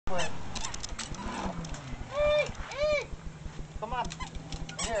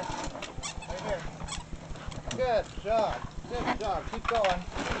Keep going.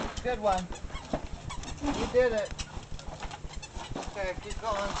 Good one. You did it. Okay, keep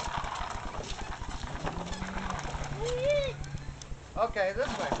going. Okay, this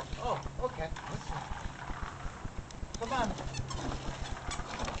way. Oh, okay. This way. Come on.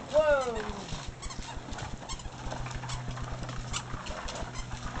 Whoa!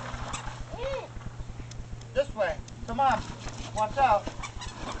 This way. Come on. Watch out.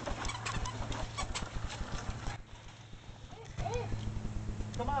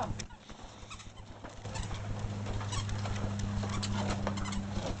 Come on.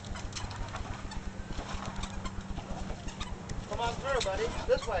 Come on through, buddy.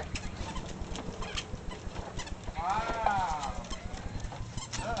 This way. Wow.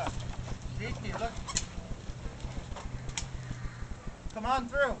 Look. Zeke, look. Come on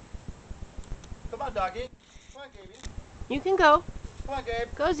through. Come on, doggy. Come on, Gaby. You can go. Come on, Gabe.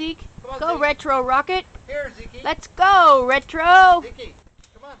 Go, Zeke. Come on, Go, Zeke. Retro Rocket. Here, Zeke. Let's go, Retro. Zeke,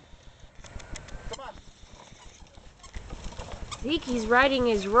 come on. Come on. Zeke's riding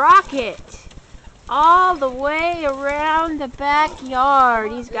his rocket all the way around the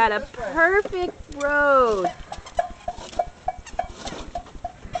backyard. He's got a perfect road.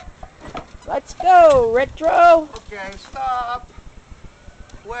 Let's go, Retro. Okay, stop.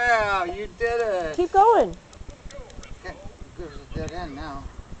 Wow, you did it. Keep going. Okay, there's a dead end now.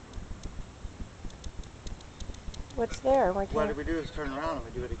 What's there? Why What can't... did we do is turn around and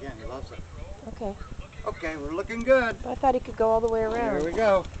we do it again. He loves it. Okay. Okay, we're looking good. I thought he could go all the way around. Here we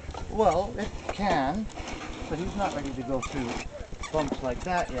go. Well, it can, but he's not ready to go through bumps like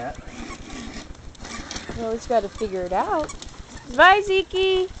that yet. Well, he's got to figure it out. Bye,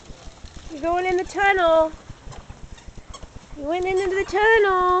 Zeke. You're going in the tunnel. You went into the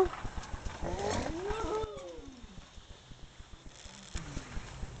tunnel.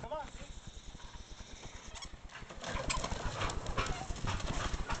 Come on.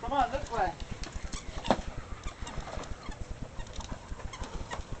 Come on, this way.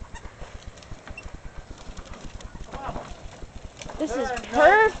 Come on. This is Turn, no,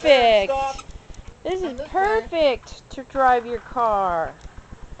 perfect. stop. This is this perfect to drive your car.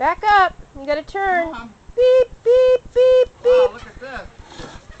 Back up. You got to turn. Come on. Beep, beep, beep, Wow, beep. look at this.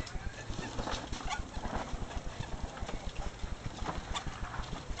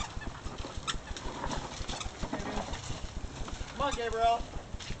 Come on, Gabriel.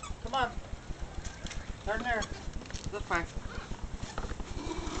 Come on. Turn there. This way.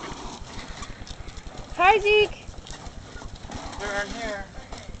 Hi, Zeke. Turn here.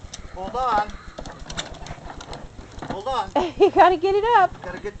 Hold on. Hold on. You got to get it up.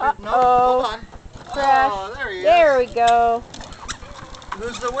 Gotta get your... No, Uh-oh. hold on. Crash. Oh, there he is. There we go.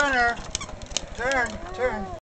 Who's the winner? Turn, turn.